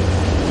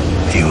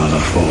are the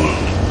fool.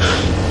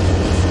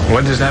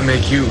 What does that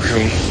make you,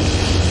 Coom?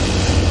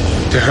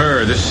 To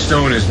her, this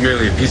stone is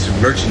merely a piece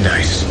of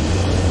merchandise.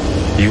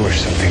 You are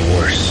something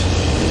worse.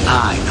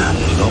 I am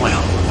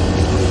loyal.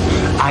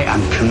 I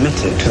am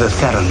committed to the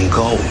Theron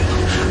goal.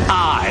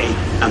 I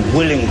am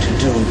willing to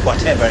do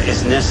whatever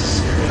is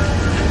necessary,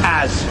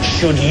 as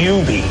should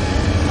you be.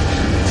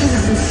 This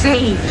is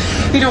insane.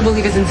 You don't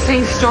believe his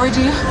insane story,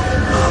 do you?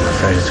 I'm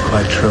afraid it's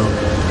quite true.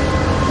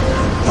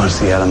 Once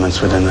the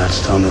elements within that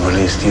stone are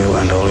released, you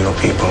and all your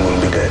people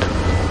will be dead.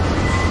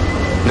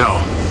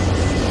 No.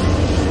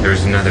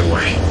 There's another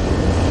way.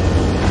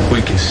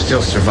 We can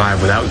still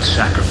survive without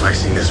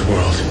sacrificing this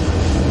world.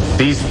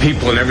 These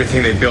people and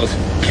everything they built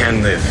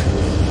can live.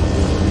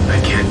 I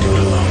can't do it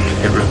alone.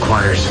 It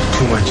requires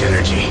too much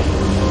energy.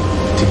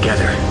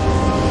 Together,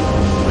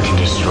 we can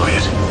destroy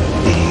it.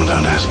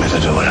 Don't ask me to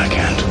do what I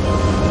can't.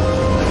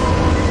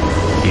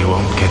 You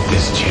won't get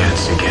this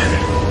chance again.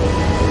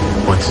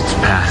 Once it's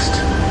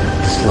past,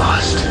 it's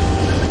lost.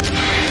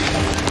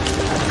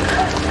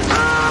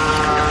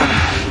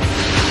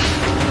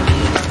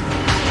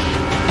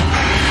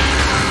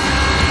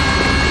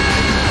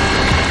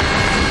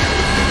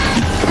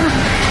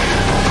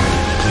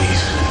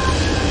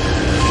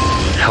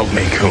 Help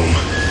me, Coom.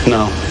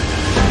 No.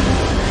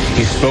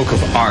 You spoke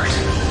of art.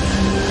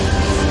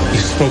 You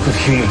spoke of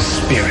human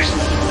spirit.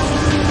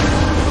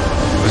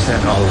 Was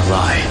that all a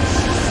lie?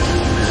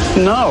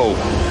 No.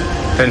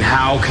 Then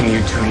how can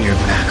you turn your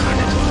back on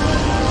it?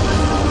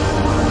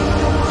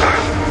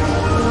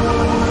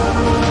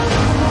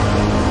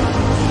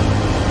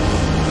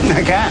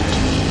 I can't.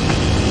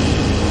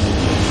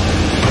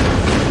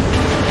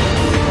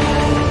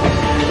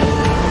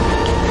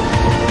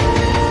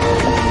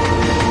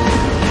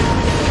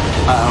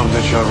 I hope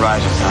that you're right,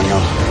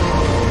 Nathaniel.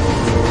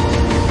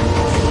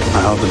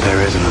 I hope that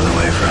there is another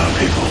way for our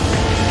people.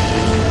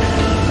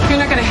 You're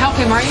not going to help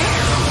him, are you?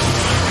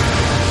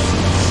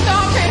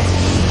 Stop it!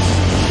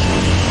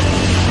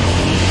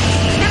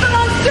 It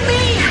belongs to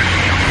me!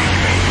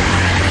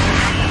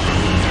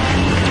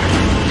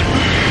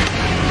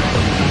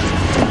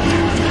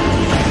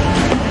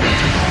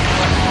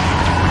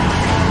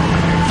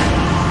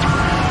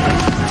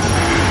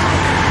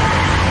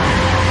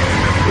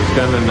 We've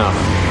done enough.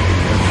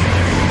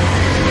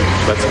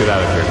 Let's get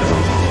out of here.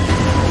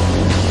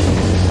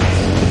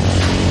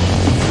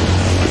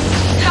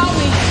 Help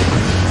me!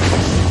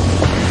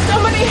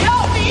 Somebody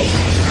help me!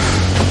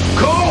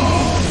 Coom!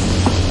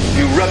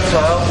 You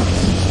reptile!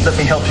 Let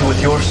me help you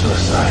with your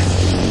suicide.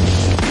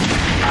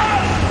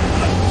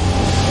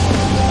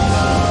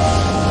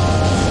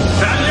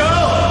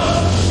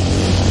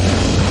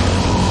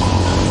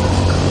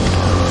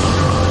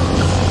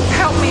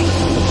 Help me!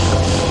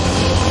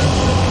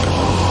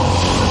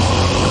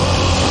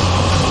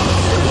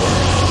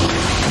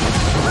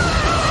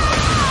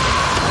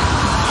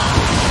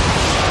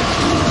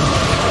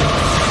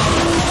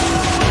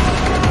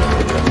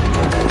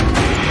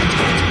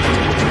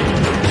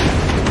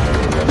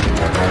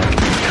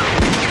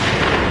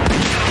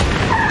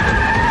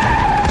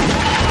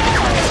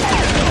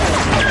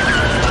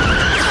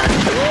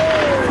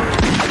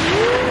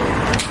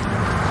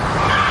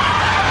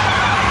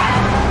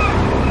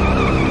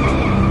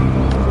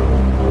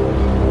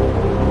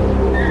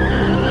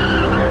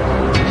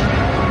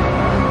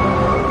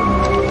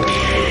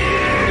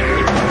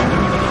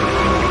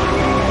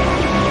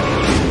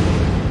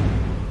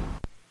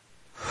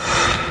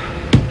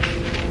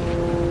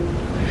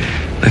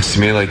 Looks to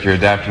me like you're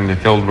adapting to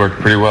field work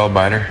pretty well,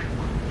 Biter.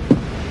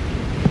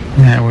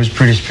 Yeah, it was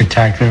pretty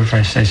spectacular, if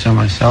I say so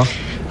myself.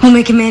 We'll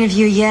make a man of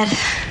you yet.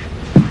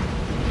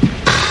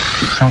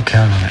 Don't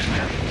count on it.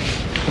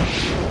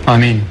 I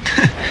mean,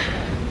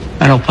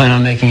 I don't plan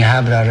on making a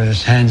habit out of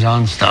this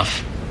hands-on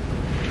stuff.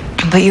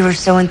 But you were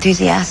so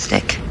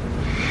enthusiastic.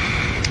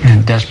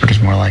 And desperate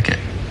is more like it.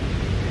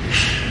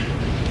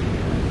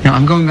 You know,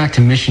 I'm going back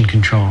to mission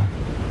control.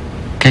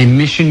 Okay,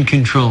 mission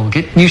control.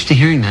 Get used to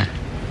hearing that.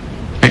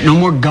 Right? No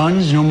more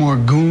guns, no more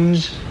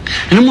goons,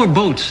 and no more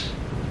boats.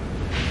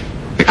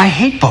 I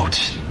hate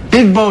boats.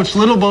 Big boats,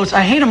 little boats,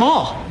 I hate them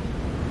all.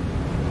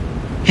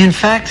 In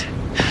fact,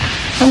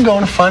 I'm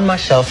going to find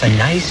myself a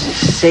nice,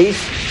 safe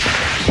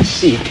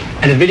seat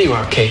at a video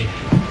arcade.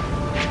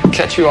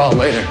 Catch you all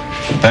later.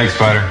 Thanks,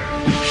 Spider.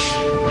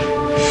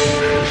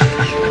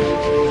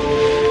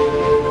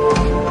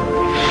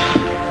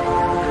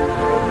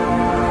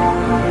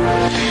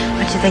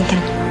 What you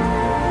thinking?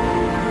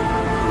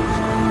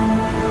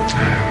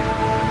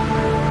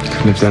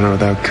 Couldn't have done it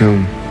without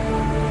Coom.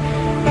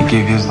 He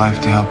gave his life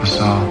to help us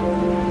all.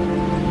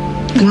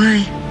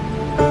 Why?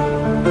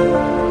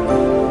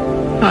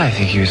 I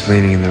think he was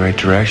leaning in the right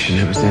direction.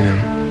 It was in him.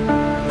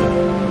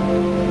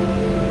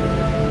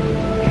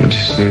 He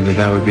just knew that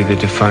that would be the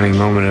defining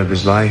moment of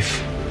his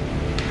life.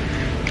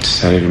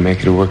 Decided to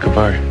make it a work of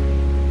art.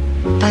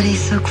 But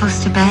he's so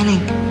close to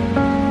Banning.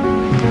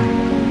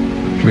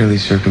 Really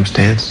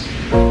circumstance.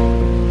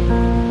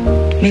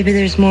 Maybe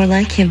there's more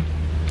like him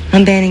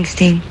on Banning's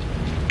team.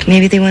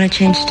 Maybe they want to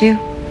change too.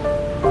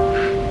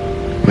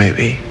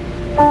 Maybe.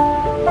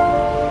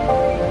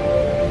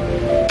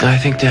 I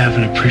think to have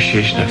an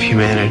appreciation of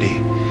humanity,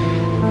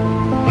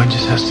 one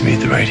just has to meet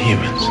the right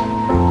humans.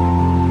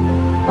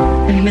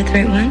 Have you met the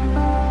right one?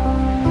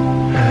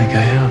 I think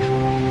I have.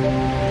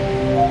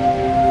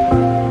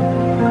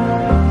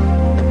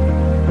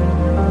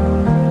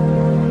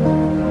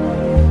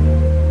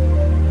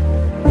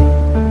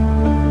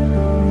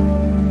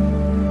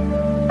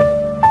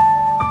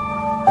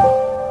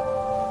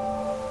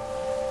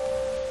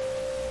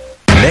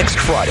 Next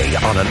Friday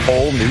on an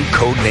all-new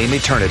Codename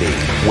Eternity,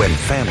 when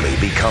family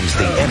becomes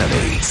the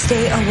enemy.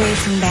 Stay away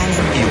from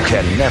Banning. You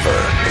can never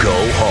go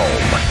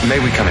home. May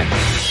we come in?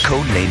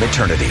 Codename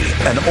Eternity,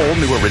 an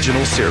all-new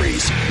original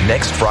series.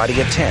 Next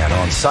Friday at 10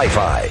 on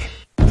Sci-Fi.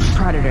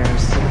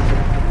 Predators,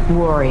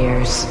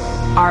 warriors,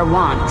 our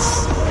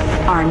wants,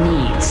 our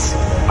needs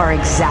are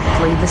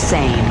exactly the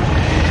same.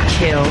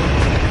 Kill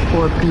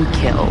or be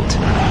killed.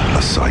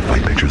 A Sci-Fi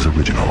Pictures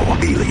original,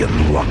 Alien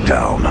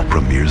Lockdown,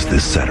 premieres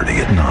this Saturday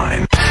at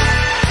 9.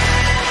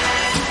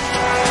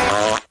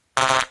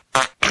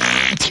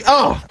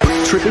 Oh!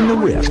 Tripping the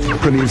Rift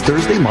premieres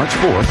Thursday, March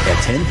 4th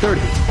at 10:30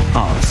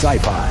 on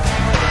Sci-Fi.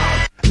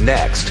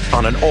 Next,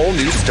 on an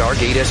all-new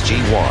Stargate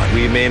SG-1.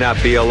 We may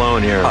not be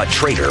alone here. A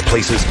traitor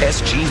places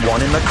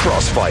SG-1 in the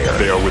crossfire.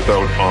 They are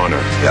without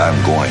honor. I'm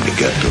going to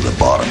get to the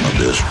bottom of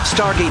this.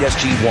 Stargate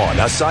SG-1,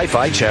 a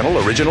Sci-Fi Channel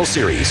original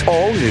series.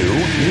 All new,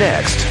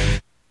 next.